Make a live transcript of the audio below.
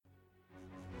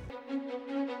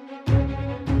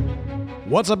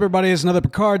What's up, everybody? It's another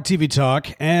Picard TV Talk,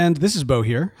 and this is Bo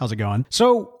here. How's it going?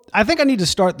 So, I think I need to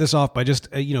start this off by just,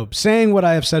 saying what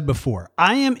I have said before.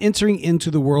 I am entering into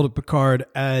the world of Picard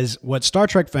as what Star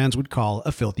Trek fans would call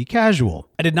a filthy casual.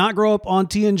 I did not grow up on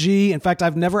TNG. In fact,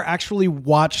 I've never actually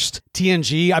watched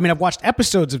TNG. I mean, I've watched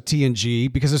episodes of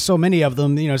TNG because there's so many of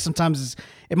them. Sometimes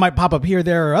it might pop up here,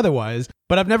 there, or otherwise.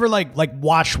 But I've never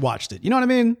watched it. You know what I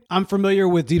mean? I'm familiar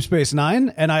with Deep Space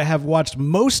Nine, and I have watched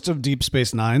most of Deep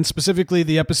Space Nine, specifically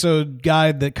the episode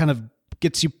guide that kind of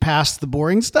gets you past the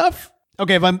boring stuff.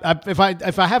 Okay, if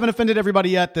I haven't offended everybody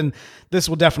yet, then this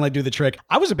will definitely do the trick.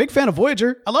 I was a big fan of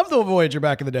Voyager. I loved the Voyager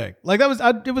back in the day.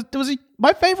 It was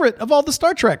my favorite of all the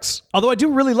Star Treks. Although I do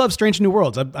really love Strange New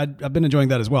Worlds. I've been enjoying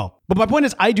that as well. But my point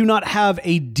is, I do not have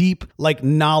a deep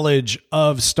knowledge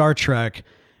of Star Trek.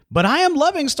 But I am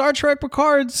loving Star Trek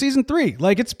Picard Season 3.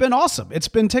 It's been awesome. It's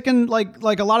been ticking like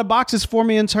a lot of boxes for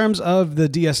me in terms of the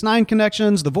DS9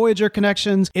 connections, the Voyager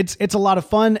connections. It's a lot of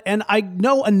fun, and I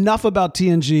know enough about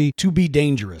TNG to be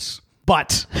dangerous.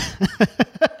 But,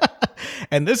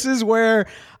 and this is where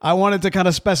I wanted to kind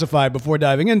of specify before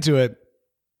diving into it,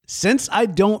 since I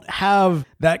don't have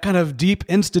that kind of deep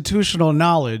institutional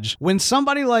knowledge, when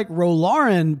somebody like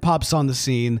Rolaren pops on the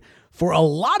scene, for a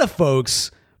lot of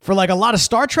folks, for a lot of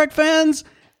Star Trek fans,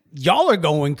 y'all are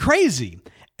going crazy.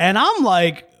 And I'm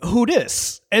like, who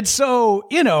this? And so,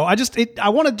 I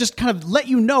want to just kind of let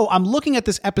you know I'm looking at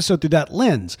this episode through that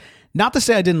lens. Not to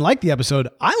say I didn't like the episode.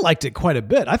 I liked it quite a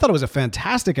bit. I thought it was a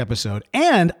fantastic episode.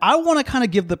 And I want to kind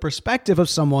of give the perspective of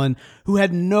someone who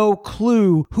had no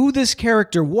clue who this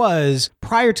character was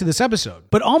prior to this episode.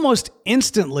 But almost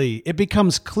instantly, it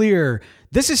becomes clear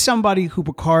this is somebody who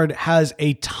Picard has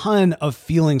a ton of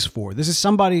feelings for. This is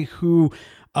somebody who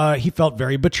he felt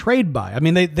very betrayed by. I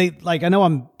mean, I know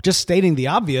I'm just stating the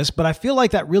obvious, but I feel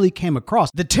like that really came across.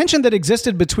 The tension that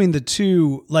existed between the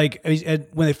two,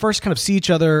 when they first kind of see each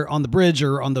other on the bridge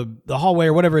or on the hallway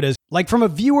or whatever it is, from a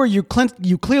viewer, you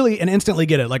clearly and instantly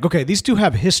get it. Okay, these two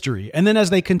have history. And then as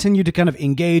they continue to kind of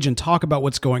engage and talk about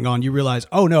what's going on, you realize,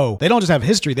 oh no, they don't just have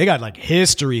history. They got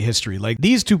history.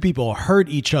 These two people hurt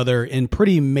each other in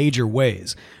pretty major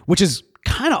ways, which is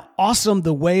kind of awesome,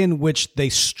 the way in which they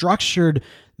structured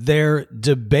their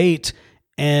debate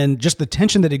and just the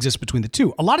tension that exists between the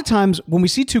two. A lot of times when we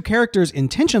see two characters in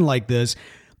tension like this,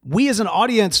 we as an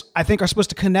audience, I think, are supposed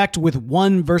to connect with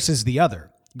one versus the other.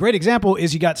 Great example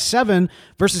is you got Seven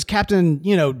versus Captain,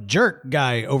 jerk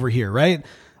guy over here, right?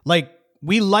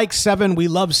 We like Seven. We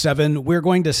love Seven. We're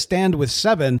going to stand with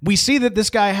Seven. We see that this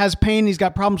guy has pain. He's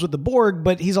got problems with the Borg,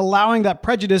 but he's allowing that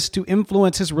prejudice to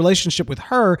influence his relationship with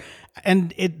her.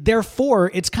 And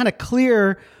therefore, it's kind of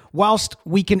clear, whilst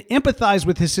we can empathize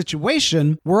with his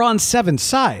situation, we're on Seven's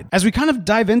side. As we kind of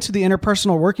dive into the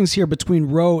interpersonal workings here between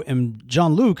Ro and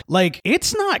Jean-Luc,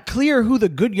 it's not clear who the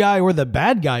good guy or the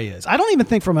bad guy is. I don't even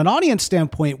think from an audience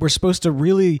standpoint, we're supposed to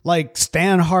really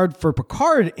stand hard for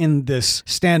Picard in this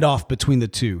standoff between the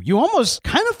two. You almost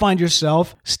kind of find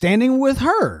yourself standing with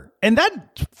her. And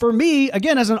that, for me,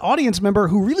 again, as an audience member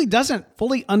who really doesn't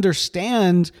fully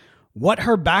understand what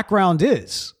her background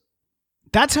is,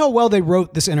 that's how well they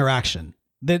wrote this interaction,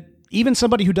 that even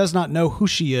somebody who does not know who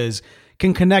she is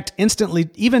can connect instantly,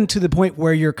 even to the point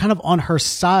where you're kind of on her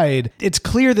side. It's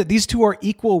clear that these two are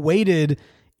equal weighted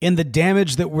in the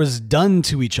damage that was done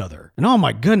to each other. And oh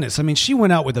my goodness, I mean, she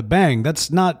went out with a bang.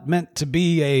 That's not meant to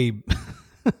be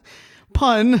a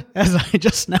pun, as I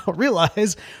just now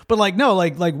realize, but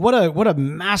what a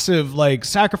massive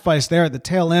sacrifice there at the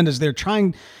tail end as they're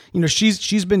trying.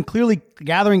 She's been clearly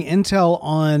gathering intel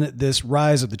on this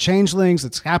rise of the changelings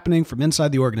that's happening from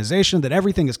inside the organization, that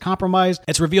everything is compromised.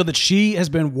 It's revealed that she has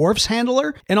been Worf's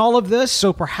handler in all of this,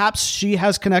 so perhaps she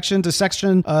has connection to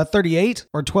Section 38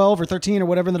 or 12 or 13 or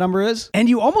whatever the number is. And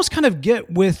you almost kind of get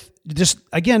with just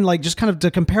kind of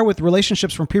to compare with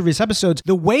relationships from previous episodes,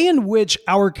 the way in which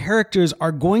our characters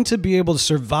are going to be able to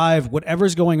survive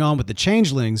whatever's going on with the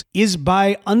changelings is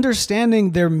by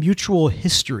understanding their mutual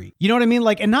history. You know what I mean?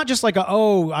 And not just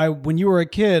when you were a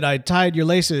kid, I tied your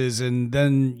laces and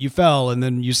then you fell and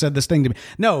then you said this thing to me.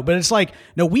 No, but it's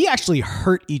no, we actually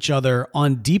hurt each other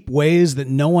on deep ways that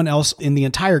no one else in the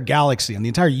entire galaxy and the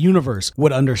entire universe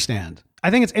would understand. I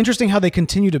think it's interesting how they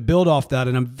continue to build off that,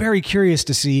 and I'm very curious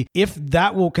to see if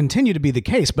that will continue to be the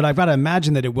case, but I've got to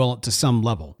imagine that it will to some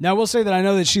level. Now, I will say that I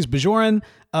know that she's Bajoran.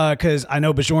 because I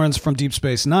know Bajorn's from Deep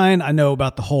Space Nine. I know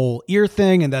about the whole ear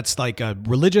thing, and that's like a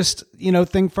religious,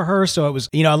 thing for her. So it was,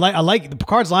 I like the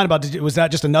Picard's line about, was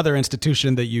that just another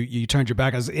institution that you turned your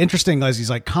back on? It's interesting as he's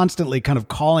like constantly kind of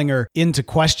calling her into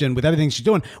question with everything she's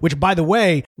doing, which by the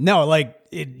way, no, like,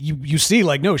 you see,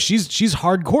 like, no, she's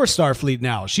hardcore Starfleet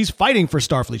now. She's fighting for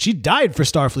Starfleet. She died for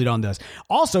Starfleet on this.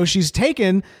 Also, she's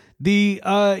taken the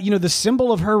the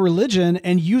symbol of her religion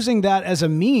and using that as a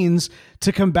means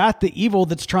to combat the evil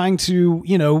that's trying to,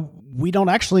 we don't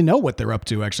actually know what they're up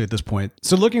to actually at this point.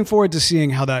 So looking forward to seeing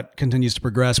how that continues to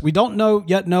progress. We don't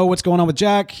know what's going on with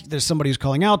Jack. There's somebody who's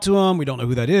calling out to him. We don't know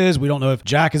who that is. We don't know if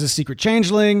Jack is a secret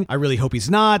changeling. I really hope he's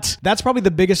not. That's probably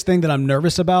the biggest thing that I'm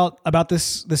nervous about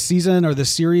this season or this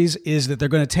series is that they're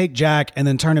going to take Jack and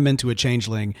then turn him into a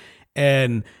changeling.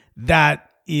 And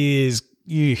that is,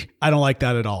 I don't like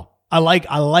that at all. I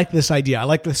like this idea. I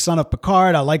like the son of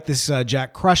Picard. I like this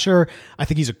Jack Crusher. I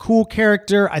think he's a cool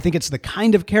character. I think it's the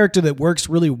kind of character that works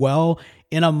really well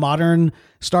in a modern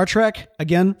Star Trek,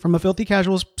 again, from a filthy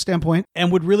casuals standpoint,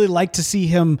 and would really like to see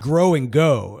him grow and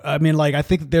go. I mean, like, I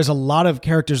think there's a lot of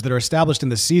characters that are established in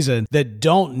this season that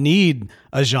don't need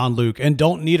a Jean-Luc and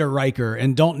don't need a Riker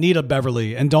and don't need a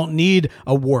Beverly and don't need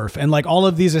a Worf. And like all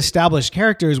of these established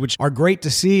characters, which are great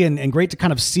to see and great to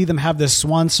kind of see them have this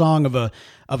swan song of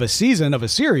a season, of a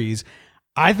series.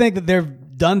 I think that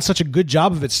they've done such a good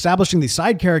job of establishing these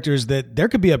side characters that there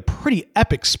could be a pretty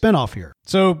epic spinoff here.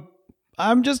 So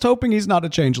I'm just hoping he's not a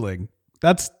changeling.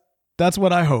 That's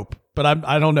what I hope. But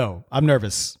I don't know. I'm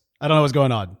nervous. I don't know what's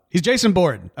going on. He's Jason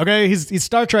Bourne. Okay, he's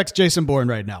Star Trek's Jason Bourne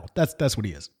right now. That's what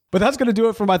he is. But that's going to do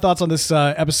it for my thoughts on this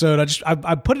episode.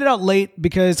 I put it out late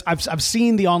because I've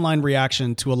seen the online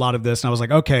reaction to a lot of this, and I was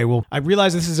like, okay, well, I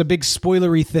realize this is a big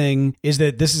spoilery thing. Is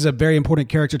that this is a very important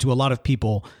character to a lot of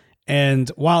people. And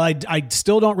while I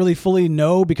still don't really fully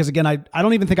know, because again, I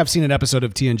don't even think I've seen an episode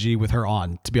of TNG with her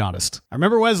on, to be honest. I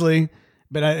remember Wesley.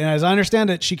 But as I understand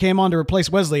it, she came on to replace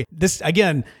Wesley. This,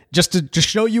 again, just to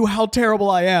show you how terrible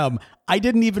I am, I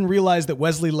didn't even realize that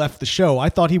Wesley left the show. I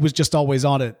thought he was just always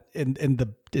on it in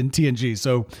TNG.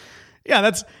 So, yeah,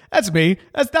 that's me.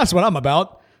 That's what I'm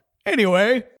about.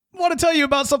 Anyway, I want to tell you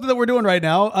about something that we're doing right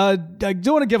now.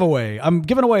 Doing a giveaway. I'm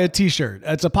giving away a t-shirt.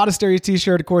 It's a Podastery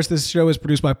t-shirt. Of course, this show is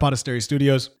produced by Podastery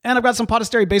Studios. And I've got some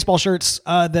Podastery baseball shirts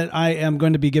that I am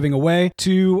going to be giving away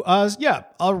to,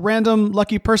 a random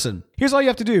lucky person. Here's all you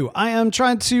have to do. I am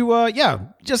trying to,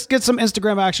 just get some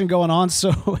Instagram action going on.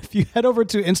 So if you head over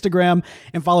to Instagram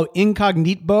and follow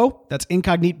Incognito, that's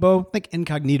Incognito, think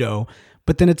incognito,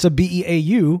 but then it's a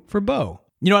B-E-A-U for Bo.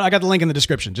 You know what? I got the link in the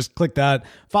description. Just click that.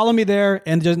 Follow me there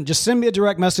and just send me a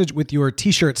direct message with your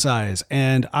t-shirt size.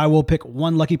 And I will pick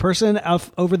one lucky person out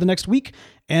over the next week.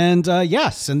 And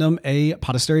send them a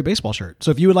Podastery baseball shirt.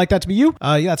 So if you would like that to be you,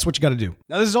 that's what you got to do.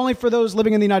 Now, this is only for those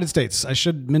living in the United States. I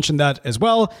should mention that as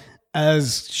well,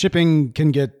 as shipping can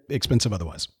get expensive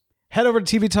otherwise. Head over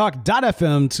to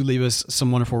tvtalk.fm to leave us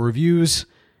some wonderful reviews.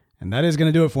 And that is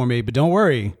going to do it for me. But don't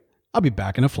worry, I'll be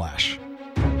back in a flash.